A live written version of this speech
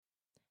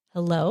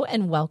Hello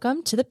and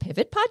welcome to the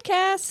Pivot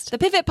Podcast. The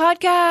Pivot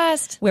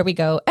Podcast, where we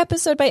go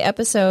episode by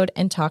episode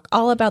and talk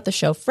all about the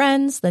show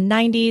Friends, the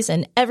 90s,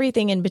 and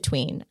everything in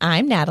between.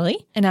 I'm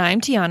Natalie. And I'm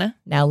Tiana.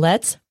 Now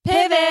let's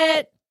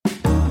pivot!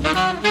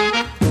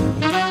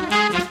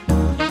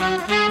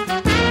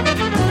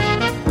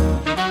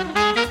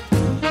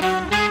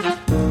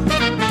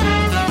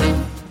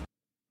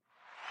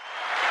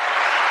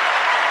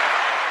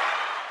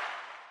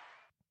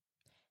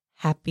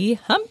 Happy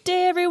Hump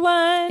Day,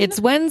 everyone. It's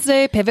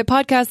Wednesday, Pivot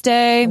Podcast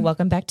Day.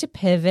 Welcome back to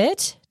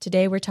Pivot.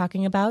 Today we're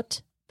talking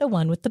about The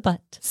One with the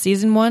Butt.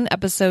 Season 1,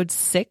 episode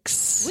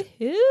 6.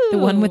 Woohoo. The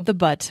One with the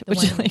Butt,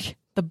 which is like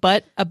the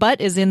butt. A butt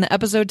is in the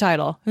episode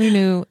title. Who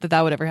knew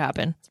that would ever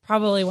happen? It's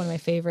probably one of my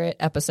favorite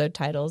episode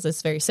titles.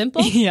 It's very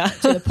simple. Yeah.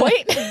 To the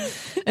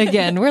point.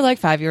 Again, we're like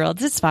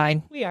 5-year-olds. It's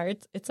fine. We are.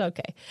 It's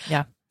okay.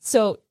 Yeah.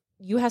 So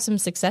you have some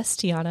success,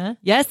 Tiana.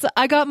 Yes,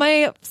 I got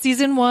my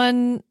season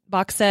 1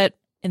 box set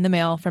in the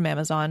mail from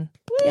Amazon.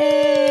 Woo!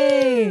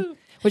 Yay!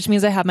 Which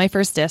means I have my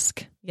first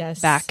disc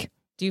back.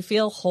 Do you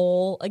feel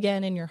whole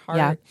again in your heart?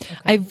 Yeah. Okay.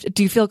 I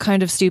do feel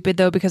kind of stupid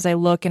though, because I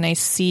look and I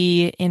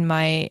see in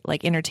my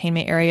like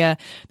entertainment area,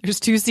 there's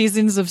 2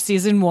 seasons of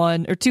season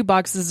 1 or 2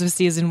 boxes of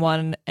season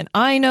 1. And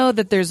I know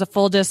that there's a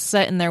full disc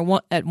set in there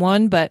at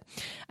one, but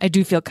I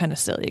do feel kind of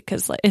silly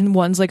because like, and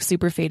one's like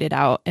super faded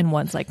out and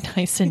one's like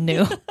nice and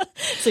new.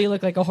 So you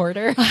look like a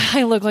hoarder?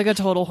 I look like a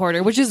total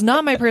hoarder, which is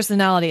not my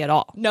personality at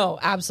all. No,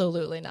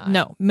 absolutely not.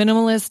 No,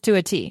 minimalist to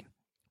a T.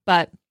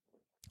 But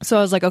so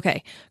I was like,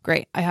 okay,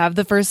 great. I have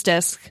the first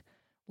disc.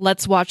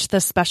 Let's watch the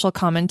special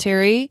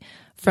commentary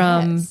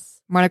from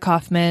Marta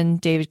Kaufman,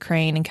 David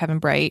Crane, and Kevin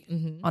Bright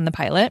on the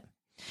pilot.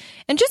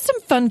 And just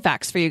some fun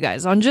facts for you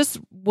guys on just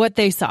what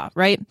they saw,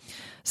 right?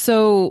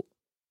 So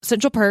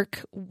Central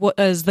Perk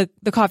was the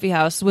coffee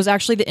house was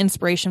actually the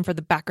inspiration for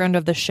the background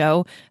of the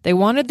show. They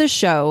wanted the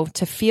show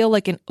to feel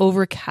like an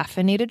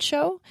over-caffeinated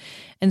show.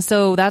 And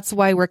so that's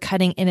why we're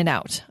cutting in and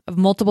out of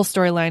multiple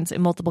storylines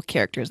and multiple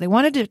characters. They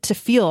wanted it to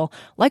feel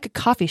like a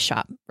coffee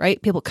shop,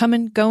 right? People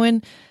coming,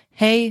 going.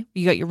 Hey,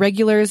 you got your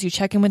regulars. You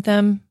check in with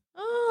them.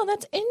 Oh,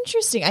 that's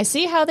interesting. I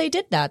see how they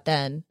did that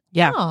then.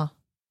 Yeah. Oh,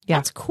 Yeah.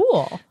 That's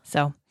cool.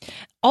 So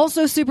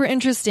also super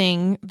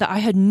interesting that I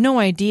had no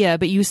idea,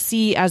 but you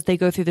see as they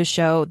go through the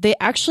show, they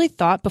actually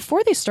thought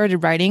before they started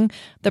writing,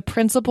 the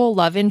principal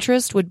love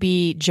interest would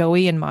be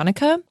Joey and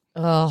Monica.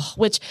 Oh,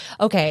 which,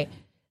 okay,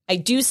 I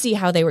do see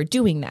how they were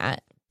doing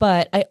that,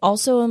 but I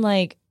also am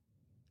like,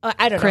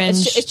 I don't Cringe.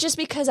 know. It's just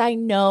because I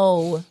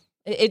know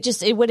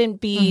it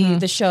wouldn't be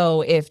the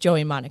show if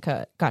Joey and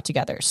Monica got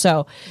together.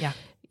 So yeah,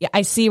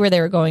 I see where they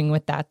were going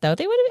with that though.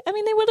 They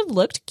would have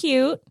looked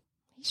cute.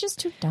 He's just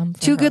too dumb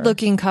for Too her.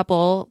 good-looking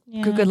couple,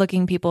 Yeah.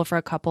 good-looking people for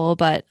a couple.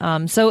 But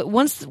so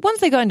once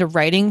they got into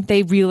writing,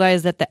 they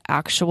realized that the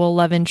actual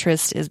love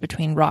interest is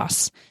between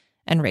Ross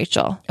and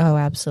Rachel. Oh,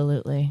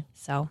 absolutely.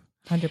 So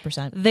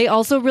 100%. they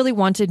also really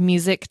wanted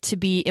music to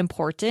be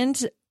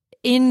important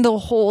in the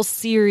whole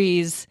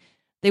series.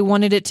 They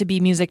wanted it to be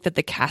music that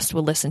the cast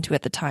would listen to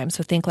at the time.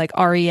 So think like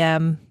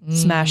REM,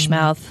 Smash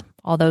Mouth,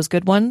 all those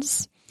good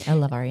ones. I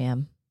love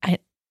REM.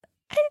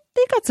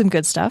 They got some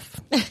good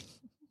stuff.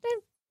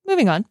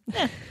 Moving on.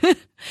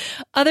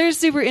 Other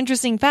super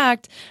interesting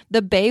fact,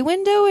 the bay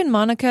window in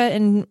Monica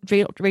and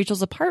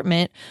Rachel's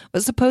apartment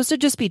was supposed to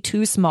just be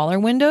 2 smaller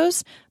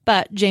windows,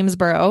 but James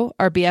Burrow,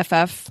 our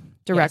BFF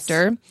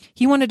director,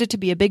 he wanted it to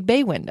be a big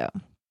bay window.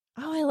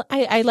 Oh,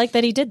 I like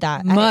that he did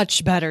that.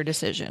 Much better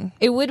decision.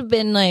 It would have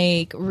been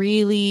like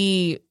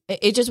really,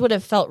 it just would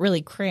have felt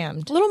really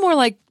crammed. A little more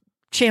like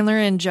Chandler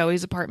and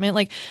Joey's apartment.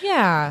 Like,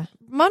 Yeah.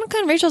 Monica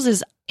and Rachel's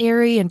is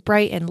airy and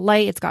bright and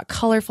light. It's got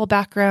colorful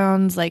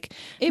backgrounds. Like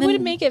It would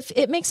make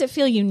it makes it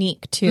feel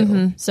unique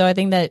too. So I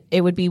think that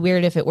it would be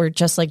weird if it were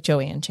just like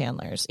Joey and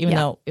Chandler's, even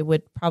though it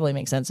would probably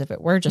make sense if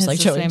it were just It's like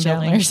the Joey and same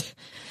building. Chandler's.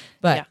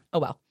 But oh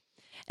well.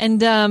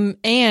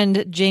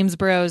 And James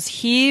Burrows,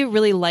 he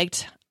really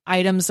liked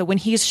items. So when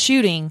he's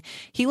shooting,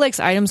 he likes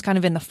items kind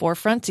of in the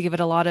forefront to give it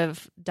a lot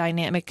of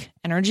dynamic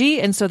energy.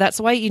 And so that's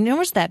why you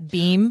notice that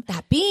beam.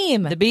 That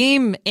beam. The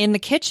beam in the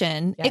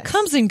kitchen, it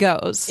comes and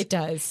goes. It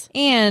does.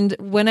 And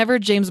whenever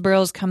James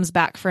Burrows comes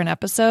back for an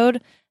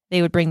episode,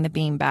 they would bring the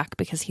beam back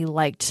because he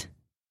liked.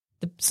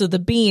 So the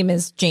beam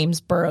is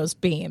James Burrow's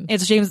beam.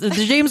 It's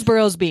the James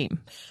Burrows beam.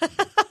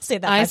 Say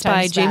that. I 5 spy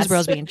times James fast.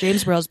 Burrows beam.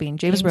 James Burrows beam.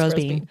 James Burrows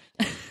beam.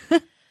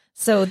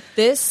 So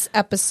this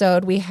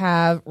episode, we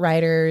have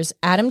writers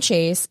Adam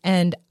Chase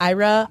and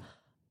Ira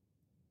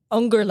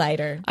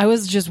Ungerleider. I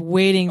was just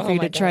waiting for you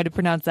to try to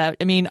pronounce that.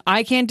 I mean,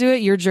 I can't do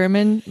it. You're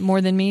German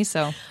more than me,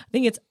 so. I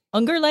think it's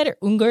Ungerleider.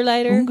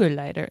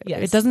 Ungerleider.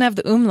 Yes. It doesn't have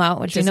the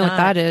umlaut, which you know what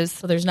that is.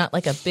 So there's not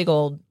like a big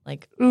old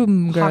like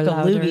Ungerleider.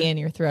 hockaloogie in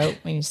your throat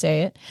when you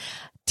say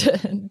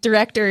it.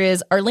 Director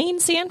is Arlene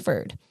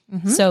Sanford.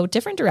 So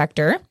different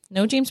director,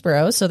 no James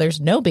Burrows, so there's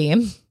no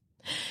beam.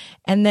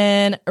 And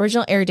then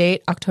original air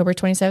date, October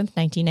 27th,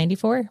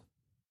 1994.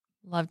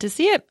 Love to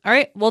see it. All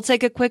right, we'll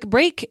take a quick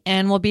break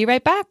and we'll be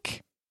right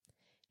back.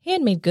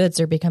 Handmade goods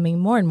are becoming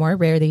more and more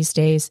rare these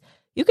days.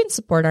 You can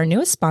support our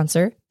newest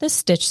sponsor, the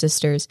Stitch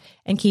Sisters,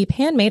 and keep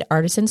handmade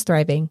artisans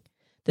thriving.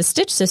 The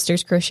Stitch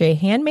Sisters crochet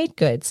handmade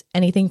goods,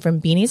 anything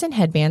from beanies and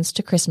headbands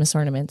to Christmas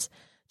ornaments.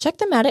 Check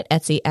them out at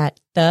Etsy at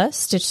The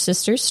Stitch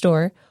Sisters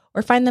Store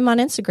or find them on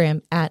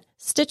Instagram at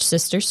Stitch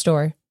Sisters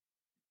Store.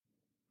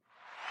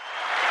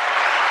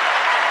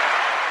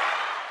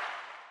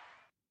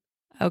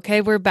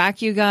 Okay, we're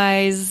back, you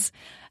guys.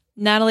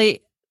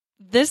 Natalie,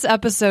 this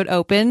episode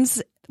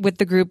opens with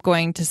the group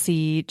going to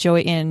see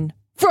Joey in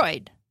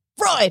Freud!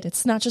 Freud!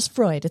 It's not just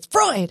Freud, it's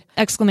Freud!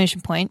 Exclamation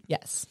point.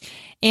 Yes.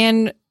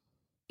 And,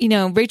 you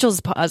know,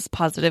 Rachel's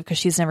positive because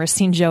she's never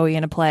seen Joey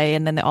in a play.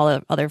 And then all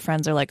the other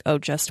friends are like, oh,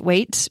 just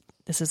wait.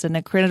 This is an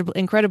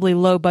incredibly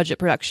low budget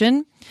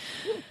production.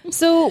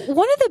 So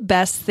one of the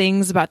best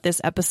things about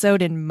this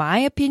episode, in my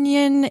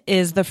opinion,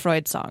 is the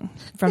Freud song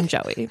from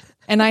Joey.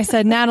 And I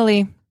said,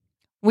 Natalie,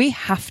 we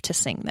have to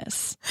sing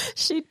this.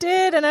 She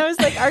did. And I was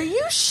like, are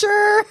you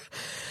sure?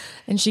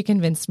 And she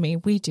convinced me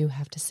we do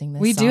have to sing this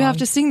song. We do have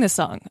to sing this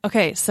song.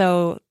 Okay,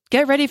 so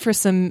get ready for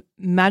some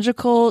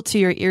magical to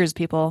your ears,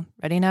 people.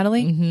 Ready,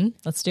 Natalie? Mm-hmm.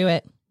 Let's do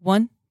it.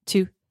 1,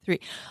 2, 3.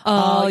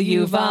 All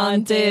you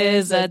want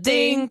is a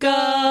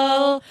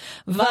dinkle,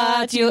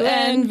 what you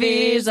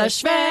envy's a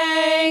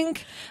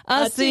schwenk,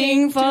 a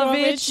thing for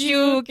which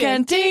you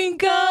can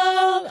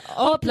tinkle,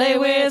 or play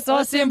with,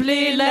 or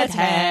simply let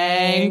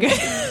hang.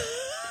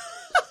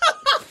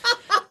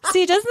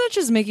 See, doesn't that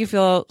just make you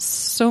feel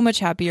so much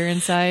happier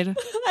inside?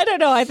 I don't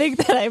know. I think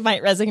that I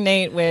might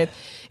resonate with,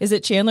 is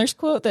it Chandler's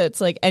quote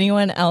that's like,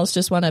 anyone else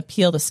just want to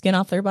peel the skin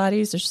off their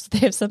bodies or just they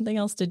have something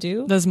else to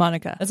do? That's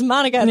Monica. That's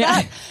Monica.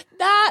 Yeah.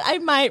 That I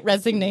might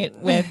resonate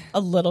with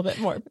a little bit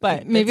more,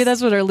 but maybe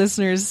that's what our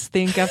listeners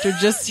think after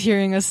just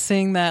hearing us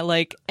sing that,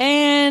 like,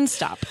 and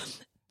stop.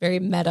 Very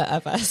meta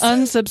of us.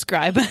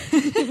 Unsubscribe.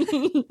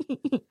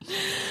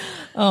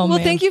 Oh, well,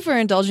 man. Thank you for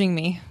indulging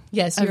me.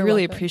 Yes, I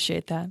really welcome.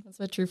 appreciate that. That's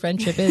what true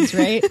friendship is,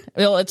 right?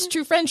 Well, it's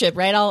true friendship,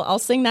 right? I'll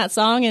sing that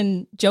song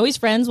and Joey's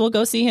friends will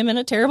go see him in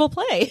a terrible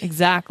play.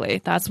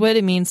 Exactly. That's what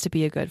it means to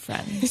be a good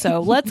friend.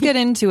 So let's get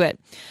into it.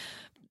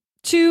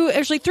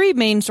 Three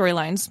main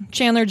storylines: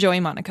 Chandler, Joey,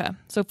 Monica.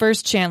 So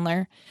first,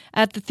 Chandler.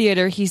 At the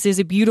theater, he sees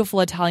a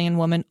beautiful Italian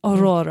woman,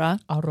 Aurora.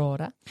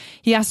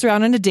 He asks her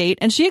out on a date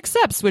and she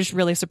accepts, which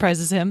really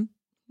surprises him.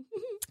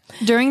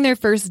 During their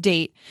first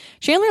date,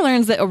 Chandler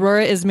learns that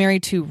Aurora is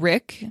married to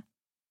Rick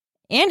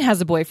and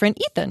has a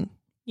boyfriend, Ethan.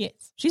 Yes,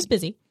 she's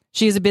busy.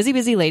 She's a busy,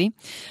 busy lady.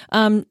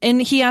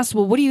 And he asks,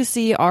 well, what do you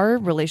see our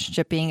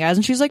relationship being as?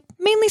 And she's like,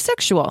 mainly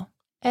sexual.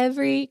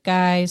 Every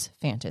guy's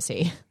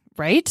fantasy.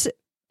 Right?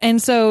 And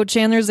so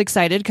Chandler's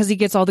excited because he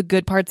gets all the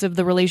good parts of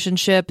the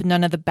relationship,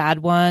 none of the bad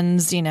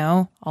ones, you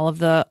know, all of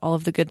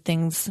the good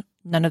things,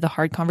 none of the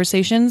hard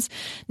conversations.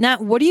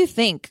 Nat, what do you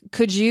think?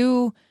 Could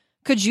you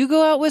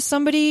go out with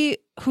somebody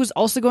who's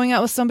also going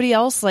out with somebody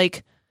else?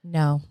 Like,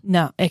 No.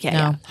 Okay. No.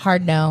 Yeah.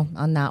 Hard no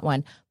on that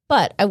one.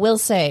 But I will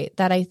say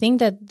that I think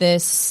that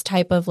this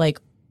type of like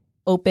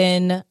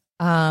open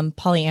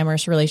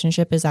polyamorous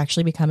relationship is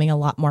actually becoming a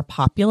lot more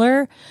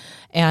popular,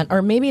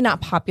 or maybe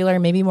not popular,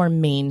 maybe more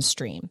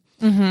mainstream.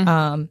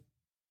 Mm-hmm.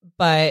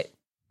 But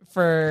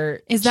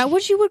is that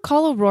what you would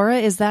call Aurora?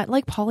 Is that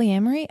like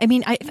polyamory? I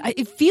mean,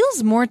 it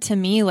feels more to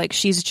me like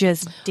she's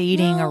just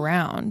dating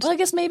around. Well, I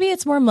guess maybe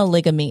it's more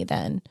polygamy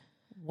then.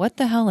 What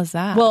the hell is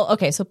that? Well,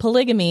 okay, so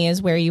polygamy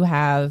is where you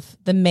have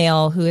the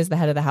male who is the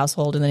head of the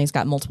household and then he's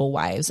got multiple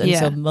wives. And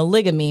so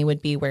polygamy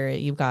would be where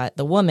you've got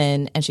the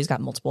woman and she's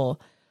got multiple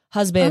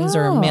husbands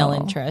or male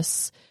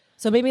interests.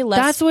 So maybe less.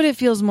 That's what it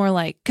feels more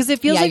like. Because it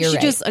feels like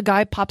right. a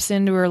guy pops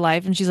into her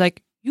life and she's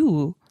like,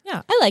 you.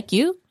 Yeah, I like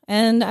you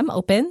and I'm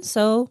open,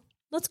 so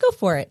let's go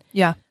for it.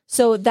 Yeah.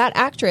 So that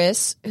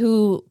actress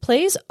who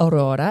plays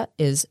Aurora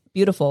is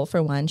beautiful,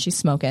 for one. She's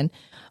smoking.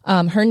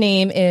 Her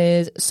name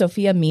is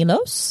Sophia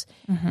Milos.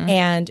 Mm-hmm.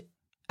 And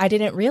I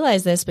didn't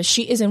realize this, but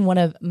she is in one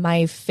of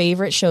my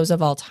favorite shows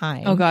of all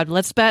time. Oh, God.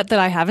 Let's bet that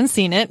I haven't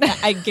seen it.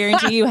 I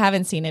guarantee you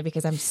haven't seen it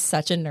because I'm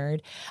such a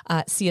nerd.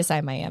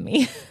 CSI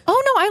Miami.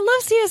 Oh, no. I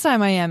love CSI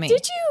Miami.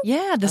 Did you?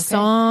 Yeah. The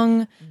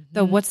song,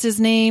 the what's his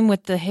name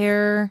with the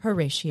hair?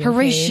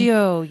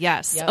 Horatio.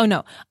 Yes. Yep. Oh,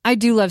 no. I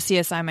do love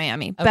CSI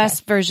Miami. Okay.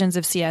 Best versions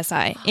of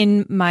CSI,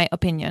 in my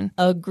opinion.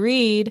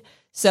 Agreed.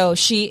 So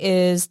she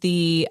is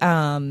the...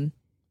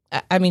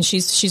 I mean,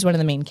 she's one of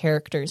the main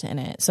characters in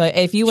it. So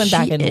if you went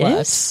back and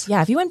looked,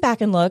 if you went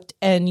back and looked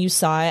and you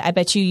saw it, I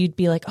bet you'd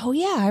be like, oh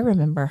yeah, I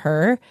remember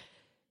her.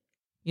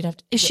 You'd have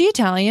to. Is she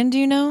Italian? Do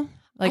you know?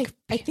 Like,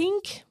 I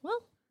think. Well,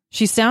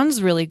 she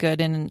sounds really good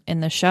in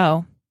the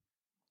show.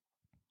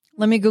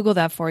 Let me Google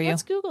that for you.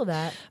 Let's Google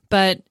that.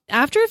 But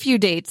after a few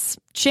dates,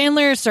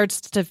 Chandler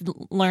starts to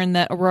learn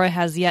that Aurora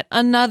has yet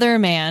another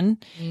man,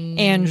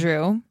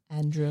 Andrew,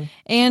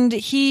 and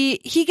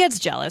he gets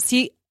jealous.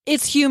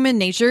 It's human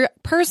nature.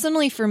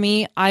 Personally, for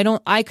me,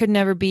 I could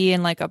never be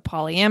in like a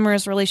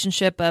polyamorous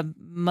relationship, a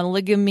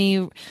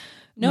polygamy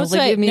No, it's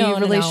like, no.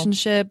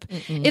 relationship.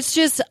 It's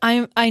just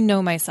I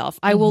know myself.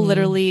 I will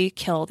literally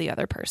kill the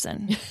other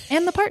person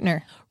and the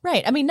partner.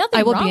 Right. I mean,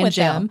 nothing wrong with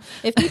them.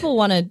 If people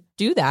want to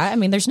do that, I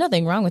mean, there's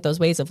nothing wrong with those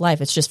ways of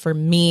life. It's just for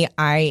me,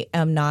 I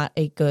am not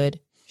a good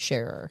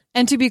sharer.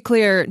 And to be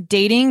clear,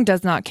 dating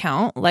does not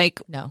count.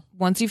 Like, no.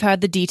 Once you've had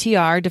the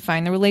DTR,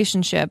 define the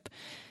relationship,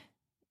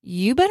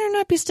 you better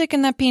not be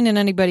sticking that peen in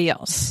anybody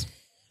else.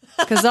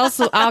 Because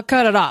also I'll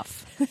cut it off.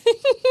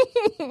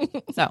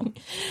 So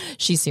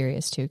she's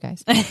serious too,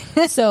 guys.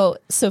 So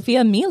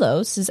Sophia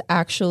Milos is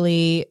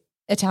actually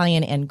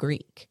Italian and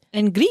Greek.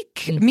 And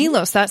Greek.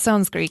 Milos, that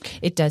sounds Greek.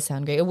 It does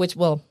sound Greek. Which,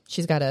 well,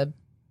 she's got a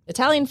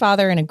Italian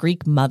father and a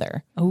Greek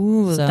mother.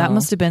 Oh, that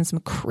must have been some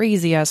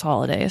crazy ass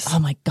holidays. Oh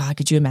my God,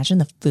 could you imagine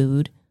the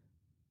food?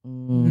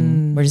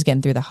 We're just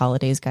getting through the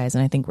holidays, guys,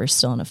 and I think we're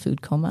still in a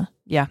food coma.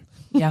 Yeah,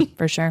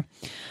 for sure.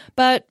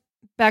 But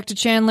back to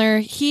Chandler,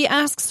 he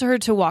asks her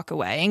to walk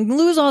away and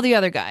lose all the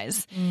other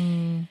guys.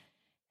 And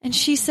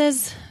she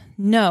says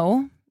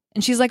no.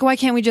 And she's like, why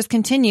can't we just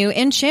continue?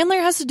 And Chandler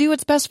has to do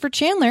what's best for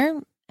Chandler,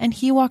 and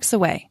he walks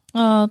away.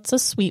 Oh, it's a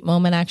sweet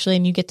moment, actually,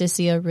 and you get to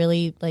see a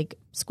really, like,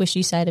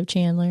 squishy side of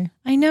Chandler.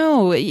 I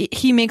know.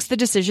 He makes the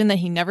decision that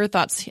he never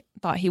thought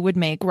he would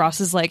make.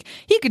 Ross is like,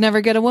 he could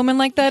never get a woman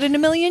like that in a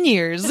million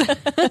years.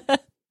 But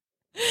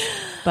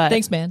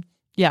thanks, man.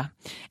 Yeah.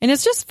 And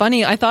it's just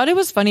funny. I thought it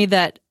was funny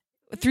that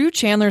through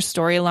Chandler's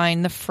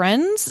storyline, the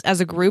friends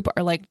as a group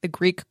are like the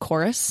Greek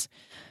chorus,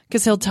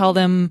 because he'll tell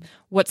them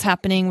what's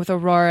happening with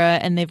Aurora,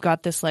 and they've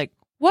got this like,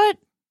 what?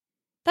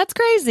 That's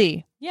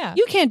crazy. Yeah.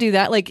 You can't do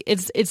that. Like,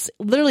 it's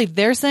literally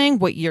they're saying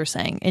what you're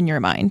saying in your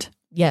mind.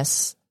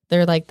 Yes.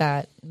 They're like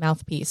that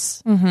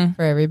mouthpiece for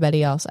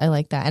everybody else. I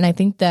like that. And I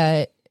think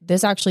that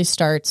this actually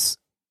starts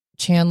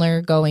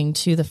Chandler going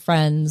to the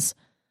friends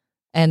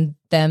and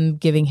them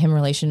giving him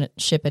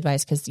relationship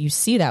advice, because you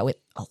see that with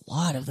a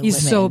lot of the women.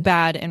 He's so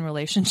bad in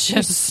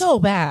relationships. He's so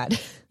bad.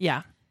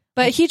 Yeah.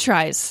 But he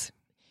tries.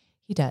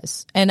 He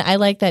does. And I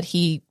like that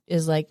he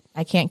is like,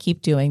 I can't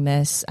keep doing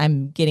this.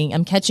 I'm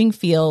catching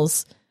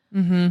feels.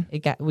 We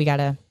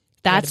gotta.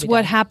 That's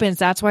what happens.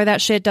 That's why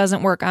that shit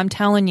doesn't work. I'm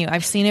telling you,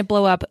 I've seen it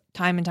blow up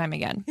time and time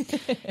again.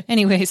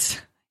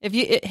 Anyways, if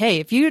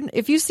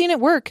you've seen it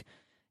work,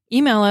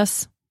 email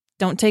us.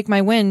 Don't take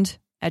my wind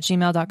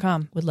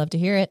 @gmail.com. Would love to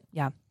hear it.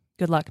 Yeah.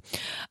 Good luck.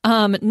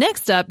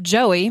 Next up,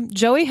 Joey.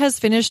 Joey has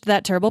finished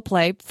that terrible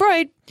play,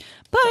 Freud,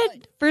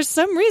 but for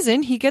some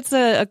reason he gets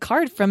a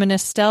card from an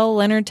Estelle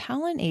Leonard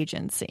talent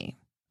agency.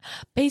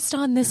 Based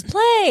on this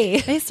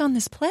play.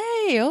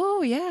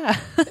 Oh, yeah.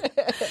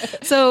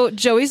 So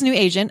Joey's new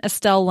agent,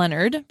 Estelle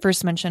Leonard,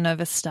 first mention of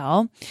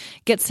Estelle,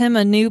 gets him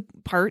a new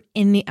part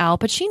in the Al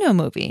Pacino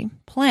movie,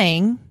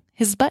 playing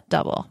his butt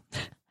double.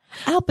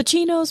 Al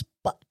Pacino's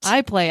butt.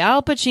 I play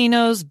Al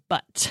Pacino's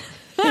butt.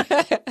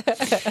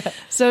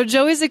 So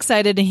Joey's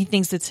excited and he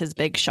thinks it's his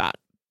big shot,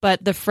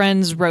 but the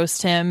friends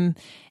roast him.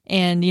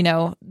 And, you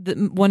know,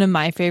 one of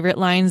my favorite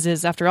lines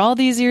is, after all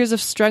these years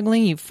of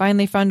struggling, you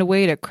finally found a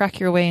way to crack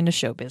your way into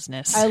show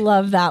business. I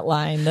love that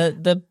line.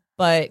 The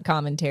butt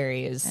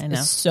commentary is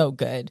so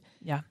good.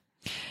 Yeah.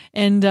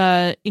 And,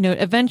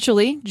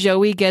 eventually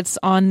Joey gets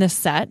on the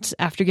set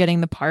after getting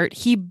the part.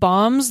 He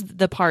bombs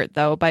the part,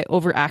 though, by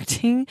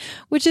overacting,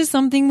 which is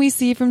something we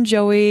see from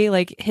Joey,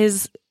 like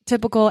his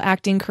typical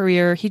acting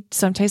career.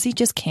 Sometimes he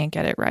just can't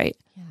get it right.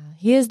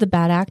 He is the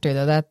bad actor,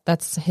 though.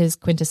 That's his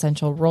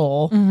quintessential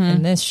role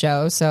in this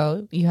show.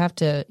 So you have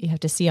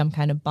to see him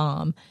kind of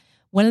bomb.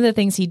 One of the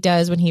things he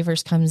does when he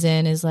first comes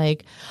in is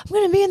like, I'm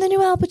going to be in the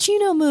new Al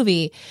Pacino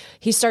movie.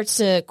 He starts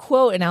to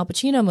quote an Al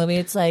Pacino movie.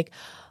 It's like,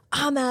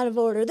 I'm out of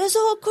order. This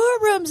whole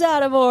courtroom's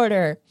out of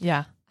order.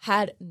 Yeah.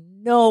 Had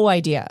no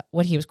idea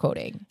what he was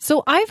quoting.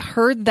 So I've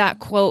heard that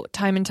quote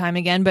time and time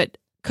again, but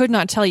could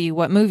not tell you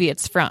what movie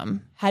it's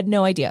from. Had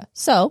no idea.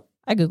 So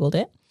I Googled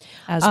it.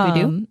 As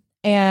we do.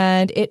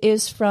 And it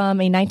is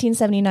from a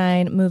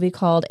 1979 movie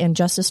called And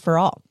Justice for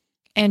All.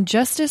 And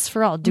Justice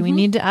for All. Do we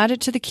need to add it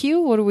to the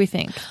queue? What do we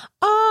think?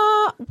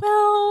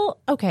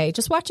 Well, okay.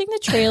 Just watching the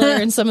trailer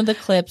and some of the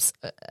clips,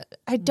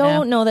 I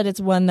don't know that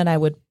it's one that I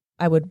would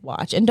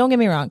watch. And don't get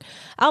me wrong,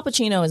 Al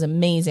Pacino is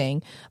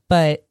amazing,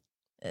 but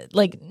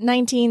like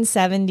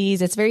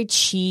 1970s, it's very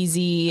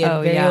cheesy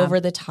and very over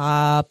the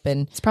top,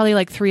 and it's probably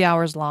like 3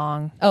 hours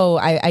long. Oh,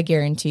 I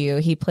guarantee you,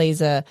 he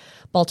plays a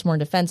Baltimore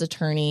defense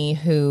attorney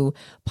who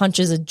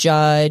punches a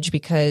judge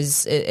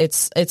because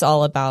it's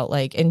all about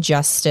like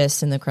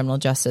injustice in the criminal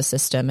justice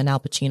system, and Al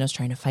Pacino's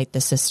trying to fight the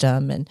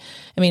system. And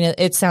I mean,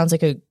 it sounds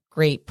like a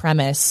great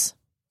premise,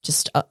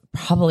 just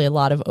probably a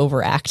lot of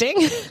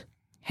overacting.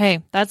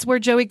 Hey, that's where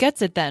Joey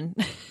gets it then.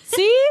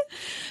 See?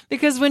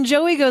 Because when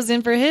Joey goes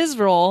in for his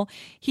role,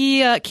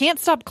 he can't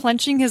stop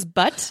clenching his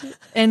butt.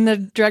 And the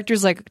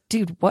director's like,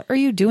 dude, what are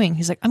you doing?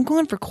 He's like, I'm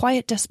going for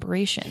quiet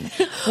desperation.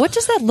 What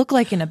does that look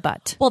like in a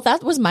butt? Well,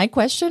 that was my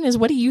question, is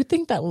what do you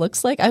think that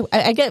looks like?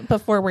 I get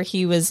before where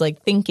he was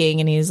like thinking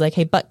and he's like,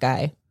 hey, butt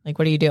guy, like,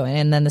 what are you doing?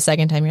 And then the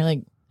second time you're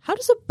like, how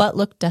does a butt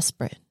look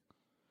desperate?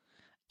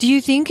 Do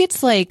you think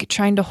it's like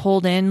trying to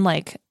hold in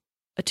like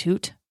a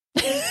toot?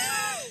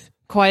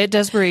 Quiet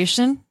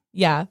desperation.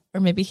 Yeah.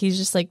 Or maybe he's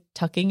just like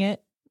tucking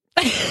it.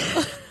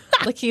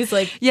 Like he's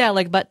like, Yeah,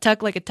 like butt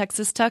tuck, like a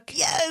Texas tuck.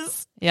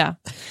 yes. Yeah.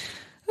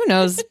 Who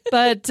knows?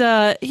 But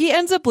he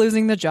ends up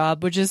losing the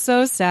job, which is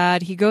so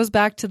sad. He goes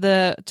back to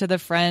the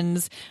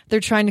friends. They're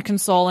trying to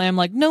console him,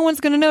 like, no one's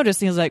gonna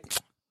notice. And he's like,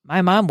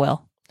 my mom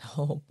will.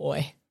 Oh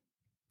boy.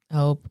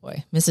 Oh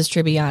boy. Mrs.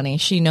 Tribbiani.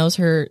 She knows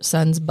her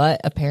son's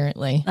butt,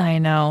 apparently. I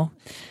know.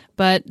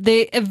 But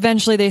they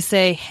eventually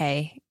say,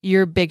 hey,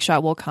 your big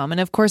shot will come. And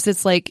of course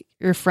it's like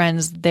your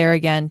friends there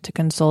again to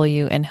console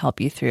you and help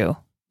you through.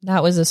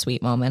 That was a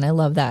sweet moment. I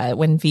love that.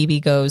 When Phoebe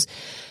goes,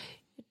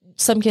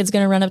 some kid's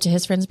going to run up to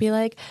his friends and be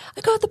like,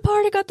 I got the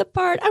part.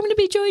 I'm going to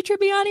be Joey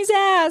Tribbiani's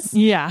ass.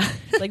 Yeah.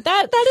 Like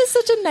that is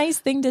such a nice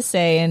thing to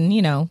say. And,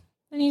 and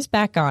he's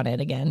back on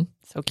it again.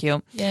 So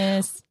cute.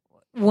 Yes.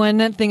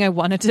 One thing I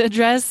wanted to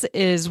address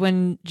is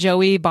when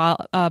Joey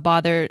borrows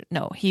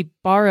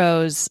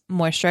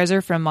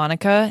moisturizer from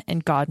Monica,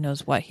 and God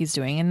knows what he's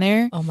doing in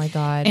there. Oh my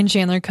God. And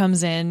Chandler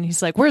comes in.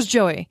 He's like, where's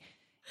Joey?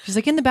 She's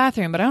like, in the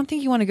bathroom, but I don't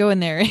think you want to go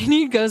in there. And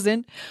he goes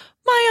in,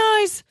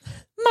 my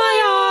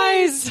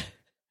eyes.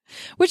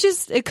 Which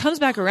is, it comes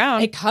back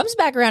around. It comes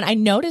back around. I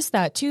noticed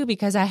that too,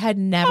 because I had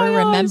never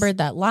remembered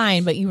that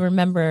line, but you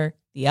remember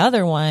the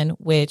other one,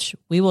 which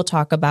we will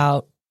talk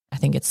about. I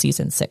think it's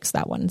season 6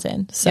 that one's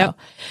in. So Yep.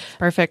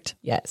 Perfect.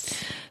 yes.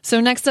 So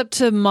next up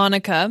to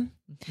Monica.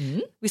 Mm-hmm.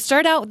 We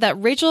start out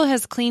that Rachel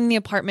has cleaned the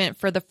apartment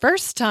for the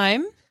first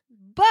time,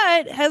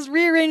 but has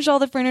rearranged all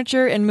the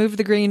furniture and moved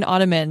the green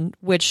ottoman,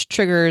 which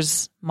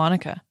triggers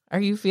Monica.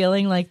 Are you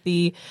feeling like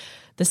the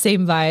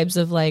same vibes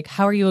of like,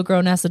 how are you a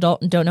grown-ass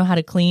adult and don't know how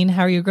to clean?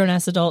 How are you a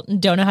grown-ass adult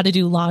and don't know how to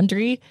do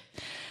laundry?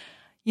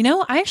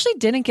 I actually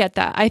didn't get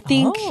that. I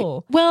think,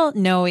 well,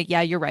 no,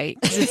 yeah, you're right.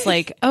 'Cause it's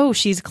like, oh,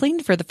 she's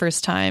cleaned for the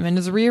first time and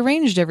has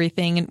rearranged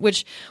everything. And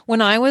which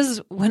when I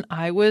was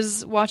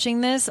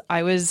watching this,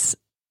 I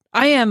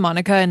am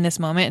Monica in this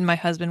moment. And my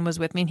husband was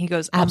with me and he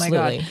goes, oh Absolutely.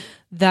 my God,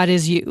 that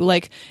is you.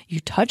 Like you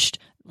touched,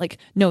 like,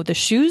 no, the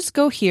shoes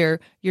go here.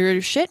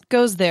 Your shit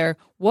goes there.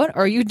 What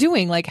are you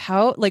doing? Like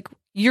how, like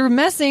you're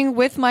messing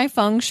with my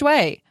feng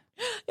shui.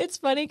 It's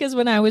funny because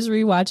when I was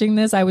rewatching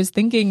this, I was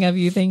thinking of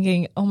you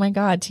thinking, oh my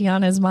God,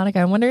 Tiana's Monica.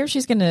 I wonder if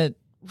she's going to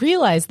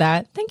realize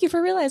that. Thank you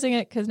for realizing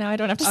it because now I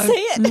don't have to say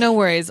it. No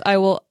worries. I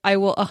will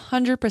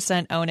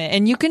 100% own it.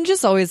 And you can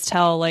just always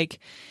tell, like,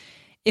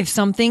 if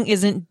something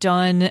isn't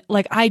done,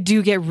 like I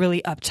do get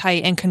really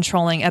uptight and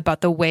controlling about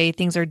the way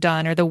things are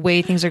done or the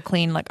way things are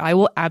cleaned. Like I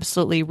will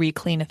absolutely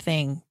re-clean a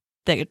thing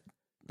that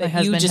my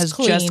husband has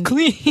just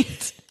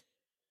cleaned.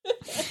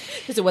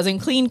 Because it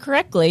wasn't cleaned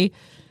correctly.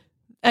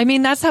 I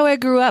mean, that's how I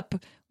grew up.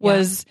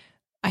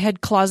 I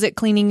had closet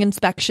cleaning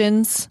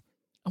inspections.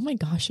 Oh my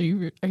gosh, are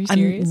you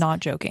serious? I'm not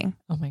joking.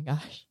 Oh my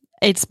gosh.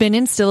 It's been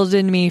instilled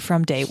in me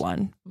from day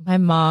one. My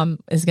mom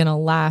is going to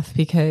laugh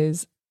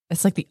because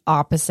it's like the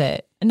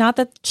opposite. Not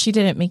that she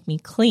didn't make me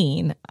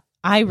clean.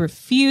 I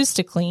refused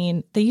to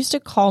clean. They used to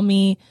call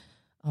me,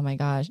 oh my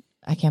gosh,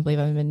 I can't believe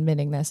I'm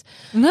admitting this.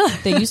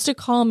 They used to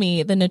call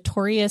me the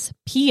notorious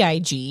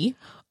PIG.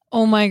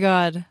 Oh my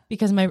God.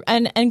 Because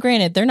and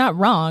granted, they're not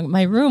wrong.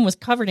 My room was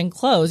covered in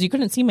clothes. You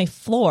couldn't see my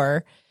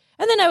floor.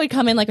 And then I would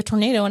come in like a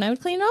tornado and I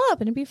would clean it all up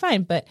and it'd be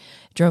fine. But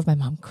it drove my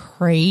mom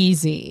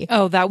crazy.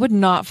 Oh, that would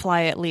not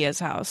fly at Leah's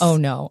house. Oh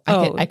no.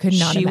 I could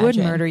not She imagine. would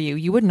murder you.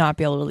 You would not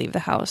be able to leave the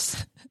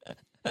house.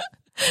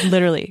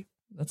 Literally.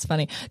 That's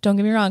funny. Don't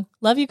get me wrong.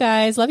 Love you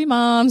guys. Love you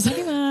moms. Love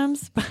you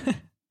moms.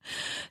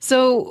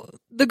 So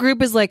the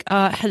group is like,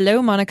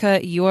 hello, Monica,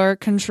 you're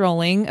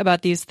controlling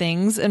about these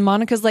things. And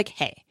Monica's like,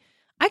 hey,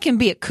 I can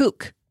be a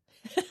kook.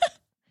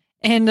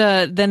 And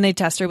then they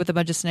test her with a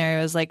bunch of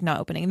scenarios like not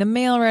opening the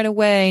mail right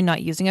away,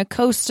 not using a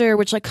coaster,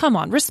 which like, come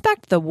on,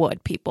 respect the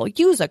wood, people.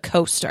 Use a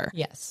coaster.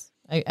 Yes.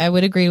 I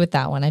would agree with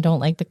that one. I don't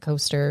like the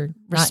coaster,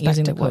 Respect not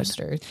using the the wood.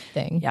 coaster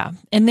thing. Yeah.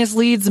 And this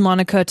leads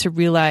Monica to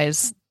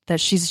realize that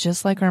she's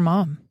just like her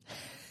mom.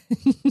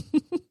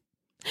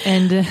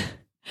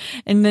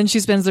 And then she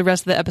spends the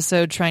rest of the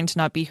episode trying to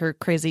not be her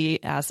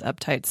crazy ass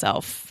uptight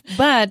self.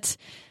 But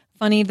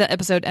funny, the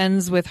episode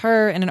ends with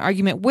her in an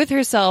argument with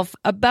herself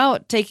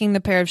about taking the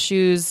pair of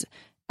shoes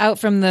out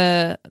from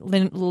the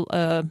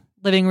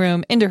living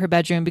room into her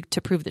bedroom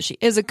to prove that she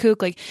is a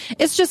kook. Like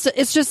it's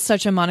just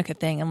such a Monica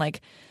thing. And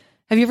like,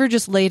 have you ever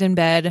just laid in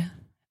bed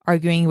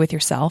arguing with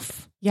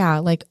yourself? Yeah.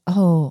 Like,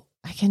 oh,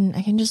 I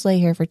can just lay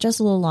here for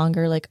just a little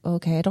longer. Like,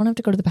 okay, I don't have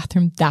to go to the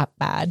bathroom that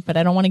bad, but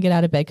I don't want to get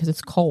out of bed because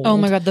it's cold. Oh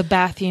my God. The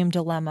bathroom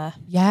dilemma.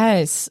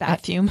 Yes.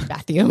 Bathroom.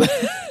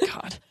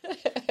 God.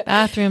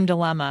 Bathroom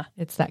dilemma.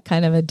 It's that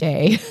kind of a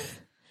day.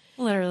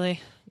 Literally.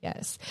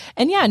 Yes.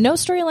 And yeah, no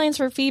storylines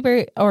for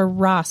Phoebe or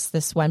Ross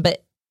this one,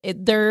 but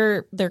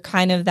they're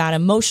kind of that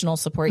emotional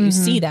support. You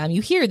see them,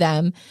 you hear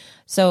them.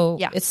 So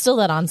Yeah. it's still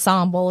that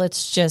ensemble.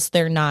 It's just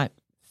they're not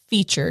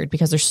featured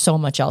because there's so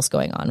much else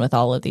going on with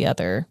all of the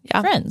other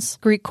friends.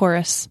 Greek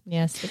chorus.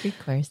 Yes, the Greek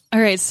chorus. All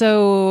right.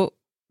 So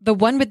the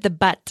one with the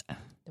butt.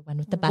 The one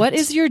with the butt. What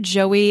is your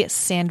Joey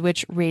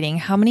sandwich rating?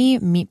 How many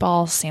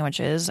meatball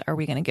sandwiches are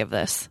we going to give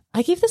this?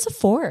 I gave this a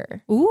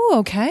 4. Ooh,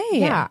 okay.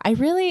 Yeah, I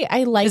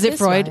like Is it this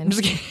Freud? one. I'm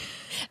just kidding.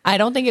 I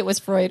don't think it was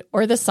Freud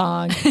or the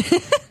song,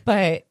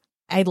 but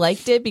I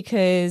liked it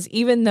because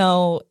even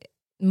though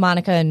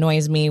Monica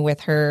annoys me with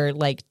her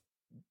like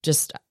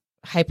just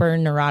hyper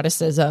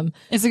neuroticism.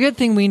 It's a good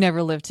thing we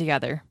never lived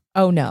together.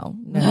 Oh no.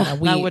 That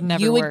would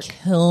never you work. would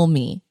kill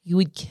me. You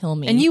would kill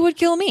me. And you would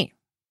kill me.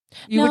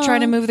 You would try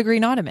to No. move the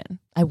green ottoman.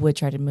 I would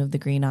try to move the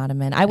green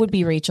ottoman. I would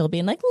be Rachel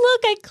being like,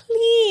 look, I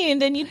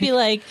cleaned. And you'd be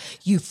like,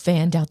 you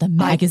fanned out the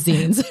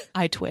magazines.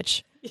 I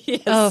twitch.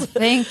 Yes. Oh,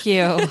 thank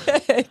you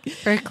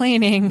for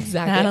cleaning.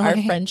 Exactly. Our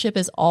Natalie. friendship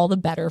is all the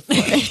better for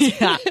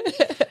it. Yeah.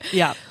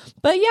 Yeah.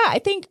 But yeah, I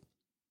think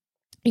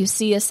you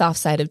see a soft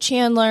side of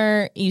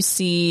Chandler.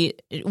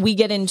 We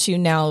get into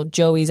now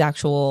Joey's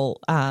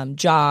actual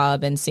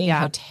job and seeing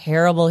how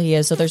terrible he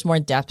is. So there's more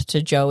depth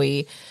to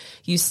Joey.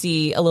 You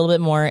see a little bit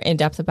more in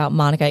depth about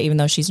Monica, even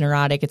though she's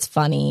neurotic. It's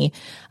funny.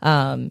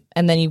 And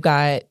then you've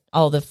got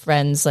all the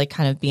friends like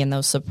kind of being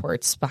those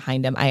supports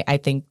behind him. I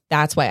think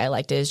that's why I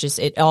liked it. It's just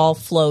it all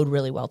flowed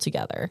really well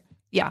together.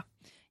 Yeah.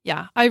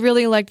 Yeah. I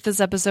really liked this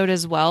episode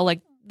as well.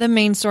 Like the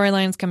main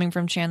storylines coming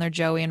from Chandler,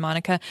 Joey, and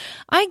Monica.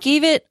 I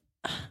gave it,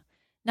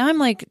 now I'm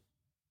like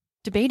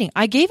debating.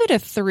 I gave it a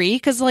 3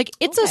 because like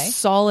it's a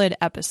solid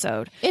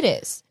episode. It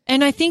is.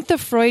 And I think the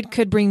Freud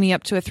could bring me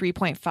up to a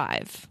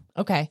 3.5.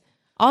 Okay.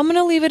 I'm going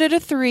to leave it at a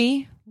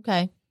 3.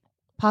 Okay.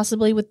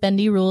 Possibly with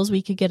bendy rules,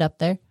 we could get up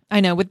there. I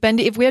know with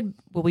bendy, if we had,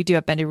 well, we do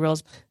have bendy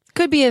rules.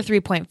 Could be a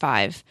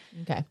 3.5.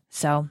 Okay.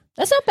 So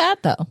That's not bad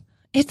though.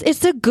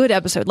 it's a good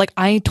episode. Like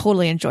I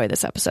totally enjoy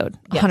this episode.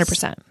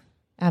 100%.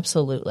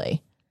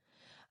 Absolutely.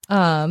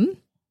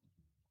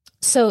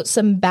 So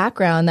some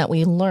background that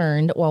we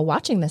learned while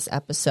watching this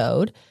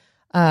episode,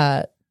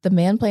 the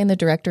man playing the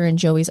director in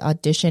Joey's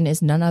audition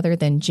is none other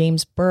than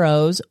James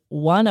Burrows,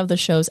 one of the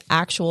show's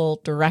actual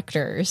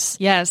directors.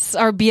 Yes,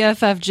 our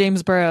BFF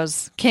James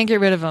Burrows. Can't get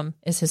rid of him.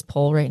 Is his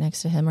poll right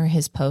next to him or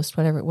his post,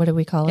 whatever? What do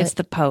we call it? It's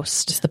the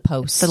post. It's the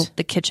post.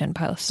 The kitchen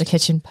post. The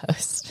kitchen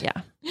post. Yeah.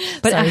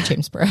 But sorry,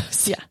 James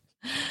Burrows. Yeah.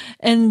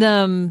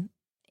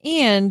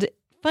 And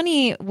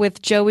funny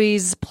with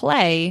Joey's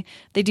play,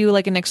 they do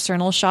like an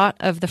external shot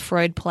of the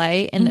Freud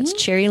play, and that's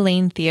Cherry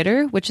Lane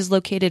Theater, which is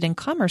located in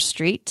Commerce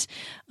Street,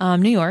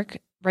 New York,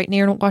 right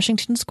near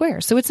Washington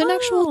Square. So it's an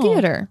actual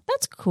theater.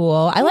 That's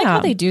cool. I like how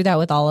Yeah. they do that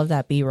with all of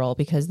that B-roll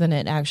because then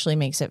it actually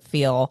makes it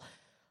feel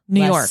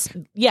New less-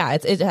 York. Yeah,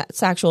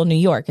 it's actual New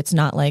York. It's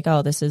not like,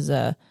 oh, this is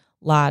a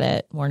lot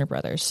at Warner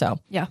Brothers. So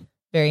Yeah.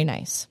 very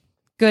nice.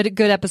 Good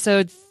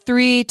episode.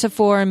 3 to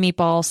 4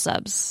 meatball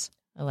subs.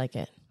 I like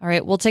it. All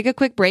right, we'll take a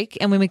quick break,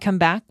 and when we come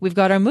back, we've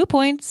got our moo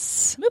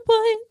points. Good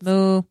point.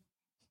 Moo.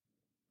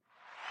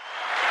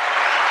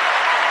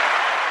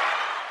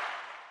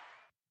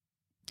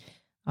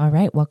 All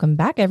right, welcome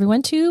back,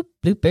 everyone, to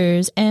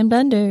bloopers and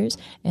blunders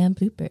and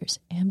bloopers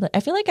and I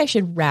feel like I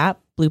should rap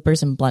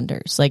bloopers and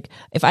blunders. Like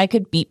if I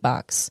could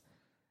beatbox.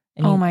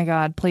 Oh my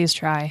God, please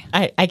try.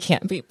 I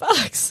can't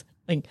beatbox.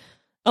 Like,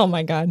 oh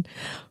my God.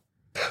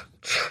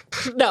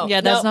 No.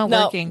 Yeah, that's not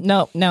working.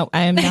 No,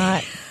 I am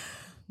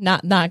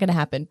not going to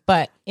happen.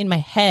 But in my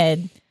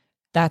head,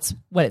 that's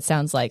what it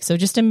sounds like. So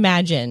just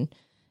imagine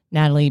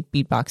Natalie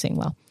beatboxing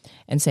well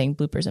and saying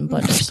bloopers and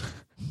blunders.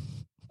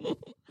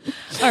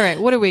 All right,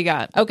 what do we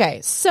got? Okay,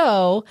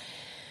 so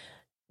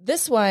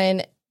this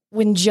one,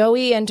 when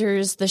Joey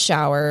enters the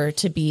shower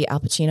to be Al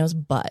Pacino's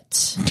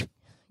butt,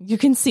 you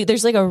can see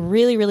there's like a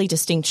really, really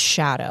distinct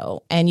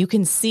shadow, and you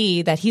can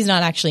see that he's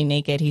not actually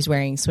naked. He's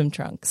wearing swim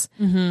trunks.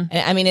 And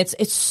I mean,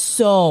 it's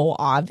so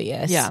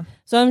obvious. Yeah.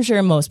 So I'm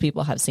sure most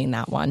people have seen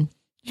that one.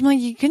 I'm like,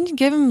 you couldn't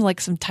give him like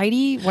some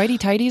whitey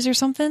tighties or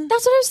something?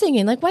 That's what I was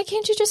thinking. Like, why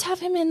can't you just have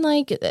him in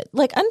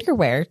like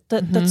underwear?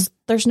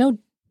 There's no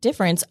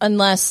difference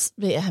unless,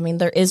 I mean,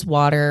 there is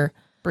water.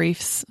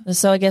 Briefs.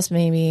 So I guess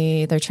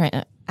maybe they're trying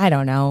to, I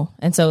don't know.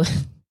 And so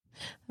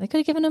they could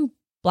have given him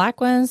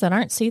black ones that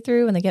aren't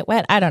see-through and they get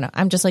wet. I don't know.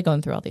 I'm just like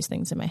going through all these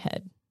things in my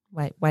head.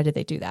 Why did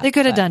they do that? They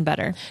could have done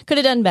better. Could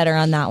have done better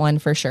on that one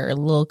for sure. A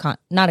little,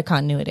 not a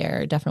continuity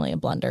error, definitely a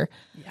blunder.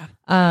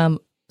 Yeah.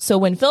 So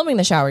when filming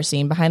the shower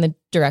scene, behind the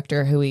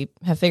director, who we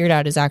have figured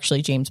out is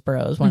actually James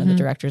Burrows, one of the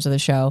directors of the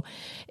show,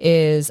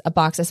 is a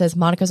box that says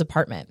Monica's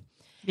apartment.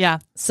 Yeah.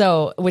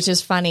 So, which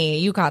is funny.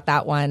 You caught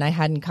that one. I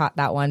hadn't caught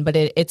that one, but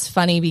it's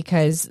funny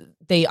because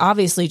they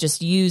obviously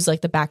just used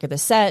like the back of the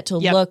set to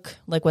look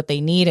like what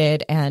they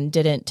needed and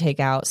didn't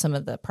take out some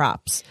of the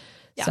props.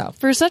 Yeah. So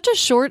For such a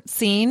short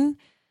scene,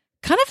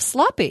 kind of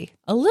sloppy.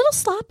 a little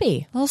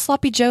sloppy. A little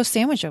sloppy Joe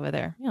sandwich over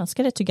there. Yeah, let's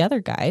get it together,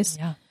 guys.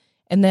 Yeah.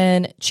 And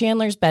then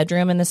Chandler's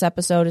bedroom in this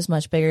episode is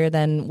much bigger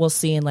than we'll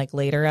see in like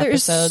later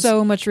There's episodes.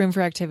 so much room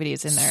for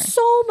activities in there.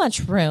 So much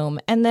room.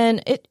 And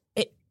then it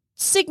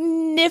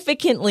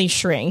significantly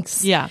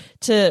shrinks Yeah.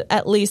 to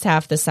at least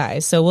half the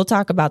size. So we'll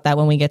talk about that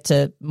when we get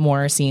to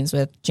more scenes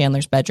with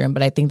Chandler's bedroom.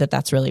 But I think that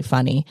that's really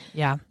funny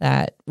Yeah.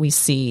 that we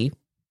see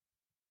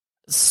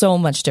so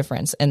much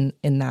difference in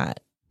that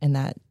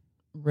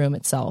room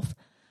itself.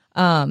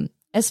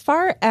 As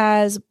far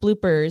as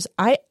bloopers,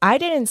 I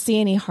didn't see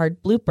any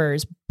hard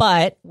bloopers,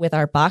 but with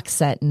our box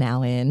set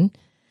now in,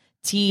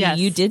 Yes.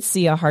 you did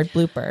see a hard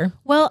blooper.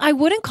 Well, I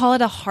wouldn't call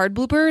it a hard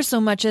blooper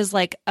so much as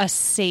like a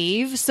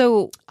save.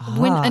 So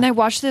and I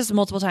watched this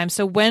multiple times.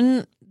 So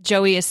when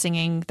Joey is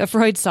singing the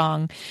Freud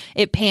song,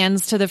 it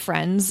pans to the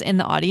friends in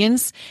the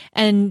audience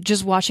and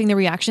just watching the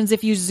reactions.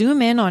 If you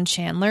zoom in on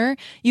Chandler,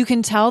 you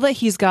can tell that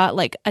he's got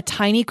like a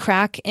tiny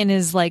crack in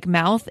his like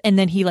mouth and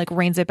then he like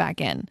reins it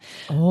back in.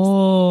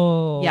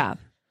 Oh. Yeah.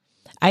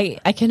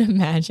 I can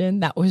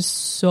imagine that was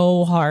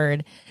so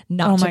hard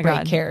not to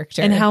break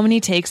character. And how many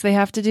takes they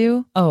have to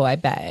do? Oh, I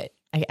bet.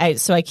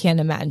 So I can't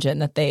imagine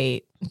that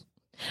they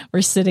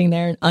were sitting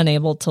there and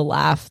unable to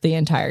laugh the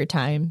entire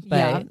time. But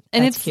yeah.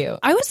 And it's cute.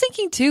 I was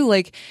thinking too,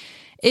 like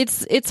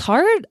it's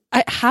hard.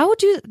 How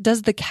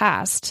does the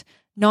cast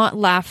not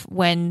laugh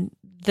when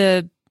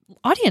the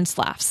audience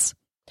laughs?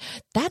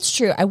 That's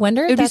true. I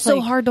wonder if It'd be that's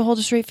so hard to hold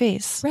a straight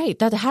face. Right.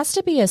 That has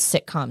to be a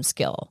sitcom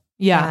skill.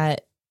 Yeah.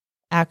 That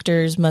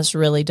actors must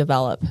really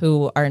develop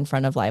who are in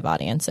front of live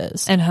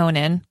audiences. And hone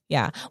in.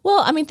 Yeah. Well,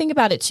 I mean, think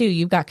about it too.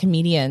 You've got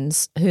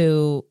comedians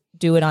who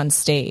do it on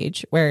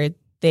stage where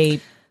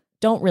they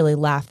don't really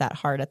laugh that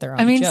hard at their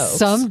own jokes.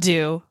 Some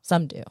do.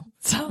 Some do.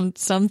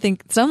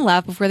 Some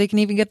laugh before they can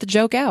even get the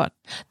joke out.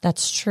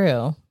 That's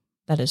true.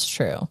 That is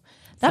true.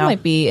 That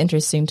might be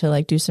interesting to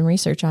like do some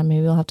research on.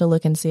 Maybe we'll have to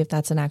look and see if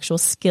that's an actual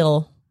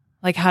skill.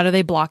 Like, how do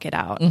they block it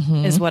out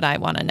is what I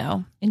want to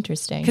know.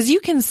 Interesting. Because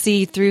you can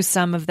see through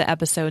some of the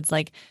episodes,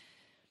 like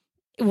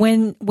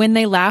when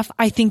they laugh,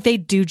 I think they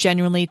do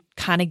genuinely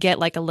kind of get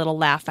like a little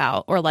laugh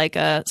out or like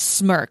a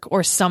smirk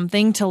or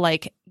something to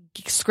like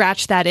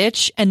scratch that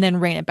itch and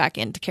then rein it back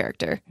into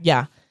character.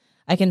 Yeah,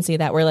 I can see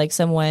that where like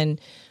someone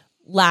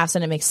laughs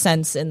and it makes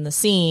sense in the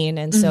scene.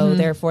 And so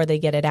therefore they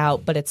get it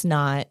out, but it's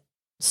not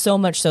so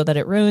much so that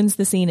it ruins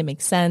the scene. It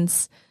makes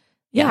sense.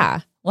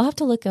 Yeah. We'll have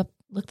to look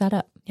that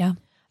up. Yeah.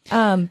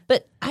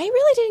 But I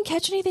really didn't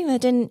catch anything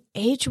that didn't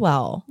age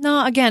well.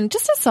 No, again,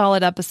 just a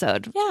solid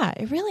episode. Yeah,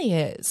 it really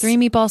is. 3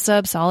 meatball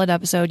subs, solid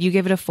episode. You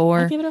give it a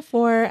 4. I give it a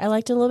 4. I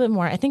liked it a little bit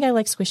more. I think I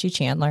like Squishy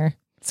Chandler.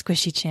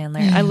 Squishy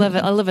Chandler. I love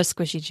it. I love a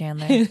Squishy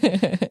Chandler.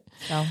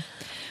 So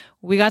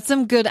we got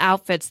some good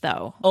outfits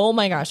though. Oh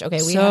my gosh. Okay.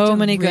 We So have to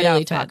many good really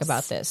outfits. talk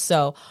about this.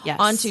 So Yes.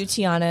 on to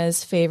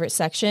Tiana's favorite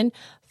section,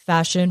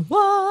 Fashion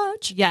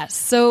Watch. Yes.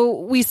 So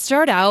we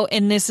start out,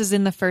 and this is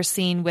in the first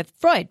scene with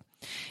Freud.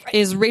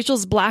 Is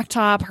Rachel's black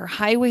top, her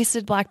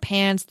high-waisted black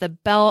pants, the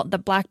belt, the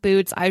black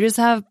boots. I just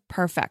have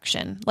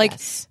perfection. Like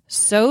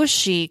so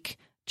chic.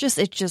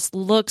 It just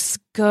looks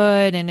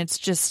good, and it's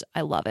just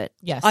I love it.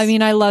 Yes. I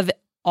mean, I love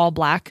all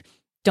black.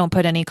 Don't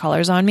put any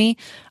colors on me.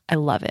 I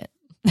love it.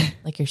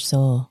 Like your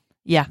soul.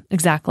 Yeah,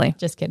 exactly.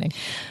 Just kidding.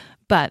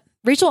 But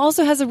Rachel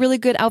also has a really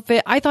good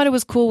outfit. I thought it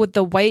was cool with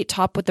the white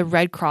top with the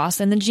red cross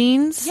and the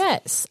jeans.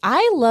 Yes.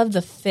 I love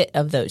the fit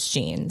of those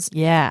jeans.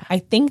 Yeah. I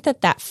think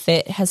that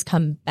fit has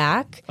come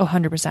back. Oh,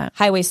 100%.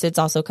 High-waisted's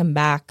also come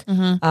back.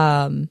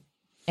 And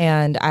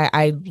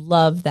I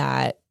love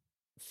that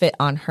fit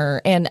on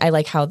her. And I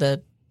like how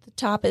the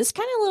top is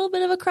kind of a little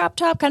bit of a crop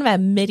top, kind of a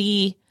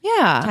midi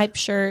type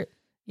shirt.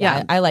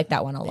 Yeah. I like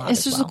that one a lot.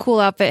 It's just a cool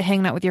outfit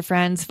hanging out with your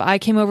friends. If I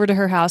came over to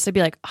her house, I'd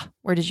be like, oh,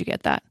 where did you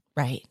get that?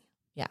 Right.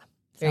 Yeah.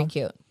 Very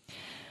cute.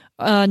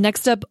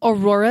 Next up,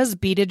 Aurora's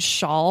beaded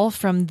shawl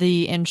from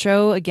the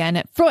intro, again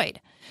at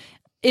Freud.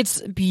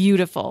 It's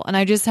beautiful. And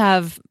I just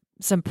have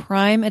some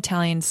prime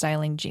Italian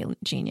styling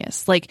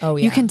genius. Like,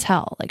 you can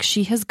tell, like,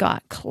 she has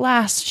got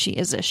class. She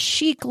is a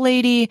chic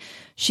lady.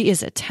 She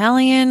is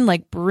Italian,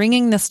 like,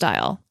 bringing the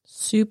style.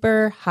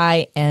 Super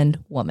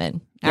high-end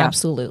woman. Yeah.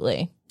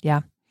 Absolutely.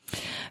 Yeah.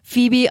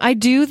 Phoebe,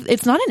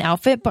 it's not an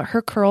outfit, but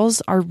her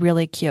curls are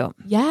really cute.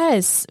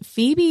 Yes.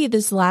 Phoebe,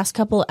 this last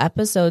couple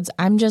episodes,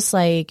 I'm just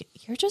like,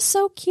 you're just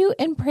so cute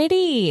and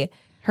pretty.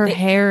 Her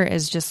hair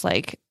is just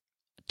like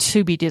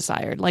to be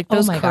desired. Like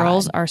those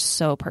curls are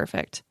so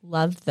perfect.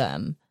 Love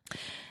them.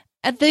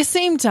 At the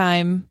same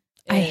time,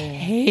 I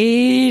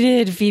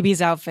hated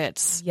Phoebe's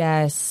outfits.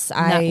 Yes.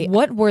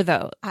 What were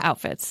the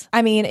outfits?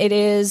 I mean,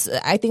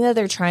 I think that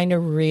they're trying to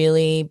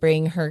really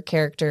bring her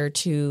character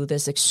to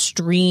this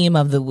extreme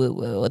of the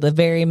woo-woo, the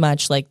very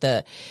much like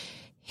the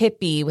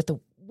hippie with the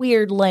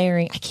weird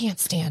layering. I can't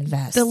stand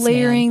vests. The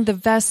layering, the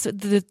vests,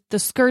 the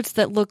skirts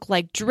that look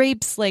like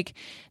drapes, like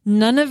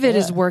none of it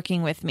is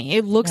working with me.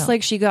 It looks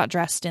like she got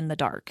dressed in the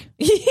dark.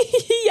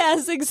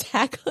 Yes,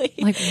 exactly.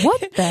 Like,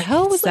 what the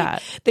hell was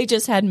that? They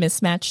just had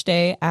mismatch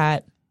day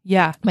at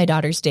my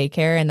daughter's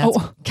daycare, and that's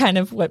kind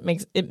of what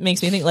makes me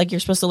think like you're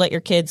supposed to let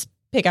your kids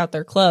pick out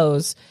their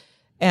clothes,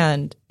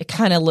 and it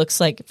kind of looks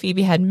like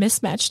Phoebe had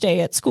mismatch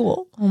day at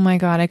school. Oh my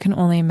God, I can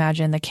only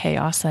imagine the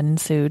chaos that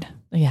ensued.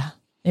 Yeah,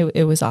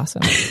 it was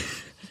awesome.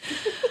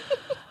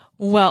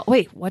 Well,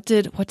 wait, what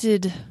did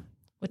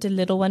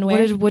little one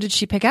wear? What did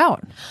she pick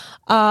out?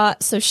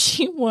 So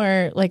she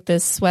wore like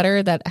this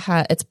sweater that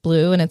it's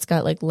blue and it's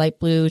got like light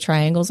blue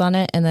triangles on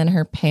it, and then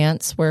her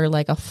pants were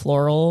like a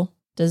floral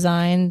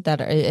design that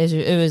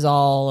it was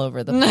all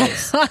over the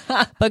place.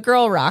 But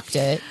girl rocked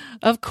it.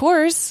 Of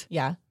course.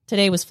 Yeah.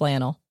 Today was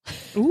flannel.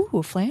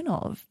 Ooh,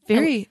 flannel.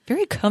 Very,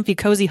 very comfy,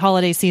 cozy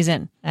holiday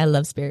season. I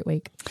love Spirit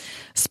Week.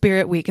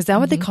 Spirit Week. Is that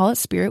what they call it?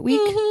 Spirit Week?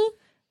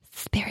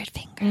 Spirit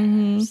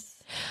fingers.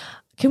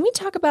 Can we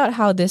talk about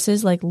how this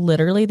is like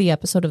literally the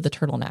episode of the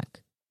turtleneck?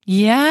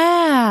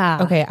 Yeah.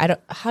 Okay,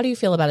 how do you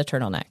feel about a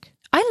turtleneck?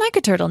 I like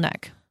a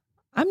turtleneck.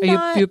 Are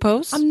you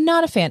opposed? I'm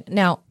not a fan.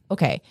 Now,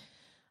 okay.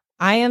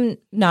 I am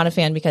not a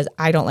fan because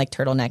I don't like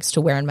turtlenecks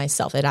to wear on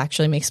myself. It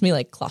actually makes me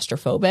like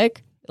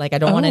claustrophobic. Like I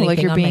don't want anything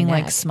like you're on being my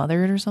neck. like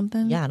smothered or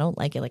something. Yeah, I don't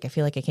like it. Like I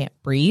feel like I can't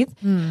breathe.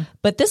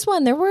 But this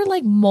one, there were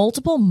like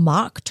multiple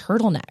mock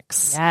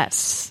turtlenecks.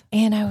 Yes.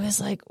 And I was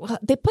like, well,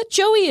 they put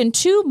Joey in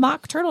 2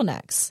 mock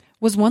turtlenecks.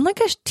 Was one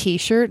like a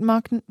t-shirt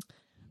mock?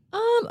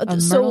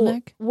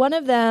 So one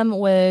of them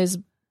was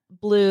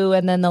blue,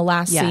 and then the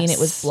last scene it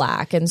was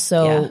black, and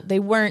so they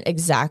weren't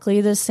exactly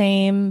the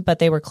same, but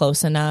they were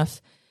close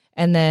enough.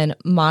 And then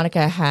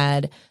Monica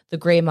had the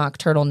gray mock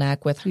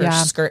turtleneck with her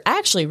skirt. I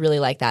actually really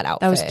like that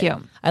outfit. That was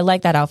cute. I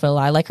like that outfit a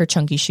lot. I like her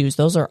chunky shoes.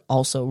 Those are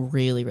also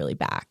really, really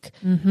back.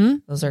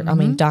 Those are, I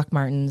mean, Doc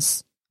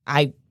Martens.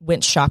 I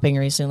went shopping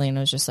recently and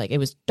it was just like, it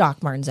was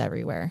Doc Martens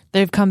everywhere.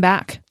 They've come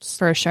back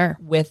for sure.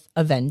 With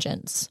a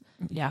vengeance.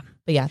 Yeah.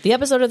 But yeah, the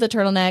episode of the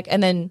turtleneck,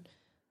 and then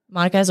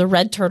Monica has a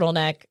red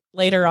turtleneck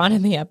later on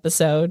in the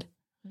episode.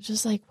 I was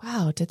just like,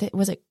 wow,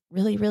 was it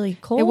really, really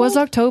cold? It was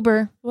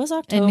October. It was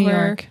October. In New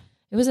York.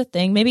 It was a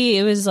thing. Maybe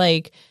it was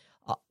like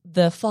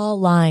the fall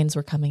lines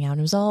were coming out.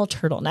 It was all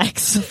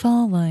turtlenecks. The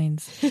fall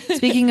lines.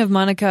 Speaking of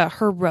Monica,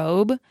 her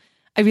robe,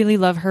 I really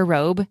love her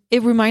robe.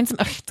 It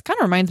kind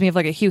of reminds me of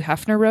like a Hugh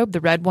Hefner robe,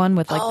 the red one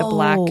with like the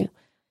black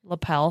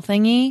lapel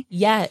thingy.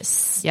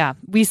 Yes. Yeah.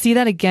 We see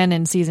that again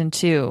in season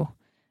 2.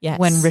 Yes.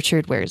 When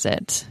Richard wears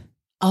it.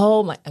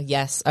 Oh my,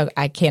 yes.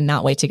 I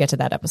cannot wait to get to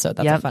that episode.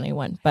 That's a funny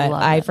one. But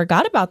I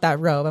forgot about that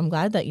robe. I'm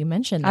glad that you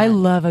mentioned that. I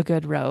love a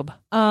good robe.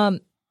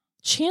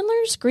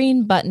 Chandler's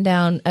green button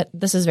down,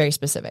 this is very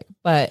specific,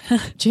 but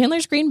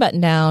Chandler's green button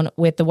down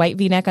with the white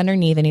V-neck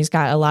underneath, and he's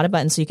got a lot of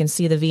buttons so you can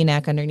see the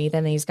V-neck underneath,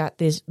 and he's got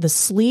the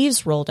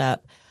sleeves rolled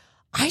up.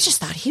 I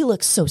just thought he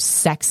looked so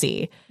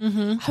sexy.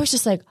 I was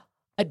just like,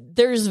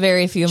 there's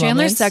very few Chandler's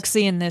moments.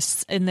 sexy in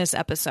this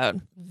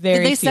episode. Very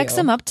Did they few. sex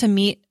him up to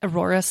meet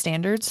Aurora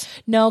standards?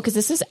 No, because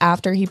this is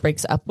after he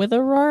breaks up with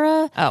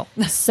Aurora. Oh.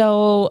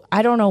 So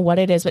I don't know what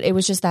it is, but it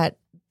was just that,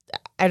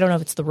 I don't know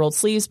if it's the rolled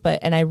sleeves,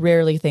 and I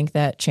rarely think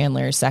that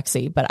Chandler is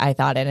sexy, but I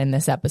thought it in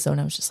this episode.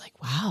 I was just like,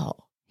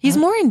 wow. He's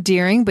more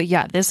endearing, but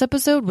yeah, this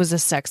episode was a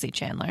sexy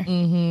Chandler.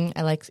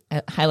 I like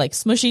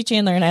smushy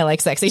Chandler, and I like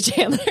sexy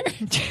Chandler.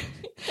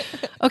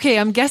 Okay,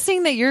 I'm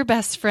guessing that your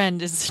best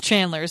friend is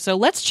Chandler, so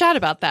let's chat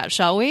about that,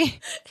 shall we?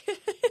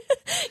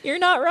 You're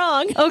not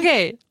wrong.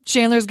 Okay,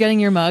 Chandler's getting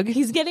your mug.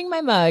 He's getting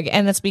my mug,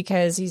 and that's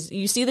because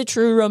you see the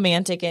true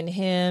romantic in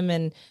him,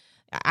 and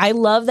I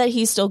love that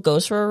he still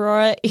goes for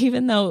Aurora,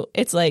 even though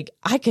it's like,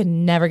 I could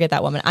never get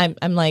that woman.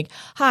 I'm like,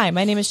 hi,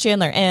 my name is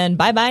Chandler, and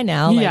bye-bye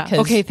now. Yeah,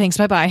 okay, thanks,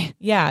 bye-bye.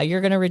 Yeah,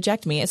 you're going to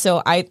reject me.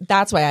 So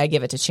that's why I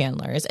give it to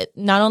Chandler.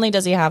 Not only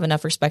does he have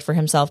enough respect for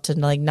himself to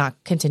like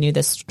not continue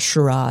this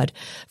charade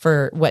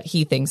for what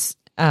he thinks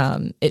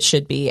it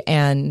should be,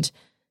 and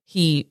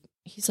he's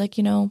like,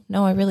 no,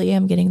 I really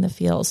am getting the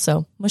feels.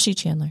 So mushy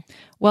Chandler.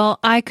 Well,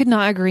 I could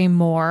not agree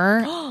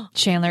more.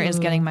 Chandler is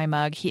getting my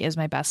mug. He is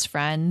my best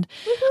friend.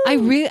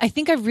 I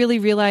think I've really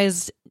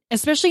realized,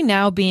 especially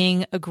now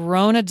being a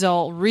grown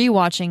adult,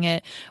 rewatching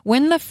it,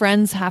 when the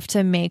friends have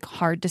to make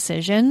hard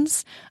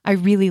decisions, I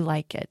really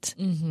like it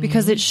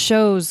because it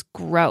shows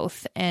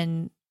growth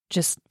and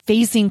just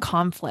facing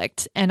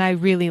conflict. And I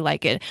really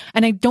like it.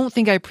 And I don't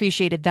think I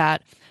appreciated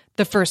that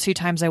the first few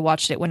times I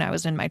watched it when I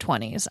was in my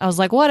 20s. I was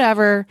like,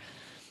 whatever.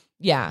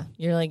 Yeah,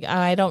 you're like,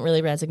 I don't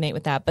really resonate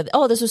with that. But,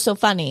 this was so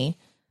funny.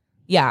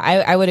 Yeah,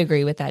 I would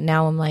agree with that.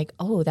 Now I'm like,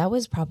 that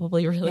was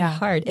probably really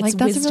hard. It's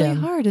that's wisdom.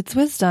 Really hard. It's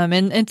wisdom.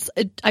 And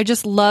I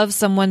just love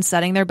someone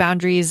setting their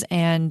boundaries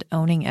and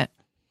owning it.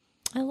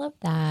 I love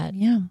that.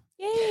 Yeah.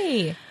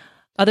 Yay.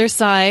 Other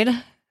side.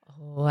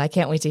 Oh, I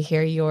can't wait to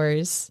hear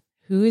yours.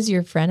 Who is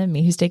your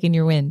frenemy? Who's taking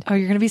your wind? Oh,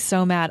 you're going to be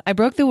so mad. I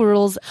broke the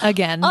rules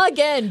again.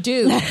 Again,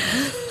 dude.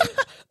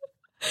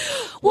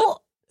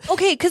 Well,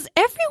 okay, because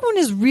everyone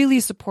is really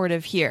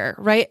supportive here,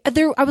 right?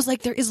 I was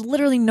like, there is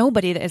literally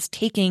nobody that is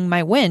taking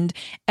my wind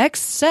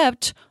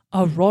except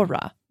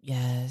Aurora.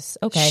 Yes.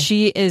 Okay.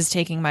 She is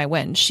taking my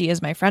wind. She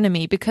is my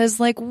frenemy because,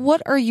 like,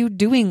 what are you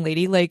doing,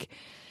 lady? Like,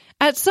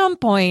 at some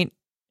point,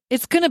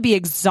 it's going to be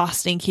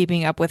exhausting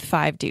keeping up with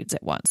 5 dudes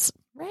at once.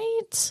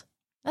 Right.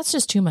 That's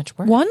just too much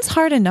work. One's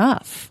hard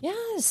enough.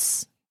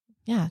 Yes.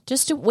 Yeah,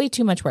 just way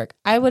too much work.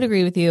 I would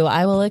agree with you.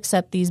 I will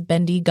accept these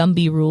bendy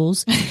Gumby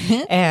rules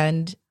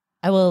and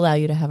I will allow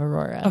you to have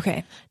Aurora.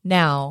 Okay.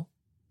 Now,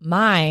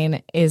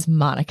 mine is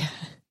Monica.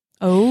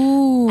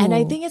 Oh. And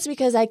I think it's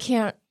because I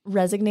can't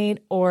resonate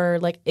or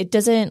like it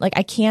doesn't like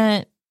I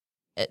can't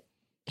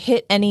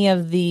hit any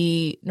of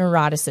the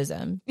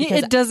neuroticism.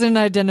 It doesn't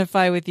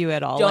identify with you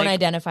at all. Don't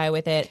identify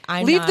with it.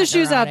 Leave the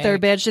shoes out there,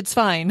 bitch. It's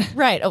fine.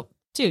 Right. Oh,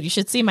 dude, you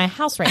should see my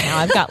house right now.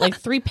 I've got like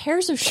 3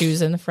 pairs of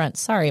shoes in the front.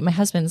 Sorry. My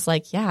husband's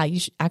like, yeah, you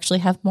should actually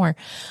have more.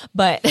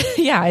 But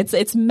yeah,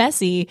 it's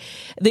messy.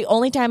 The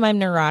only time I'm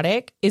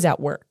neurotic is at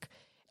work.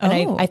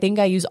 And I think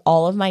I use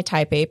all of my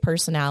type A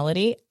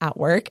personality at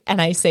work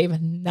and I save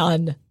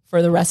none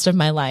for the rest of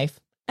my life.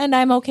 And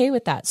I'm okay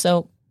with that.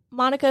 So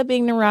Monica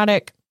being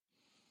neurotic,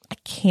 I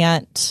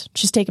can't.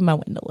 She's taking my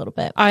wind a little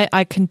bit.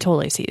 I can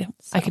totally see it.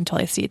 So. I can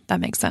totally see it.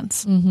 That makes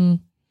sense. Mm-hmm.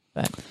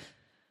 But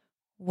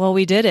well,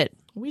 we did it.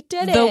 We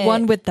did it. The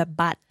one with the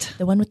butt.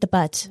 The one with the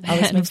butt.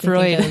 Always makes me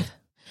think of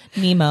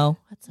Nemo.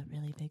 That's a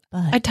really big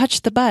butt. I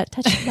touched the butt.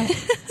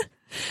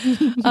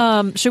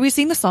 Should we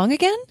sing the song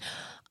again?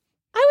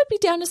 I would be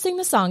down to sing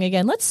the song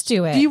again. Let's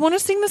do it. Do you want to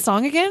sing the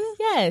song again?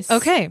 Yes.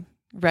 Okay.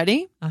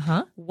 Ready?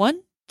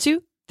 1,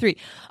 2, 3.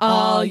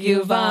 All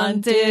you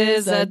want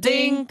is a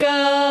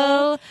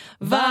dinkel,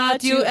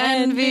 what you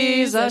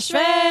envy's a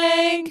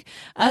schwenk,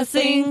 a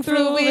thing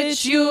through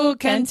which you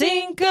can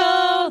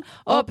tinkle,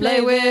 or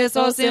play with,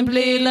 or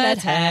simply let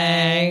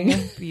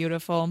hang.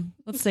 Beautiful.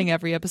 Let's sing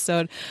every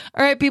episode.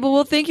 All right, people.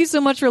 Well, thank you so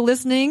much for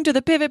listening to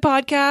the Pivot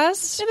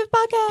Podcast. Pivot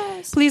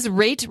Podcast. Please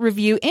rate,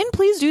 review, and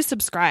please do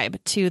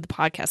subscribe to the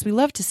podcast. We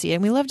love to see it,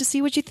 and we love to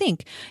see what you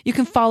think. You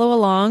can follow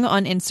along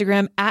on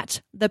Instagram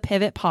at the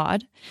Pivot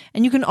Pod,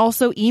 and you can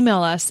also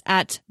email us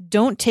at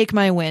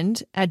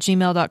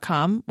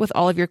don'ttakemywind@gmail.com with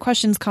all of your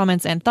questions,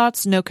 comments, and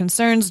thoughts. No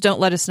concerns.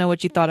 Don't let us know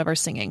what you thought of our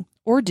singing,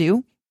 or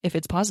do if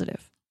it's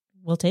positive.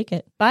 We'll take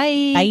it.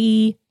 Bye.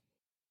 Bye.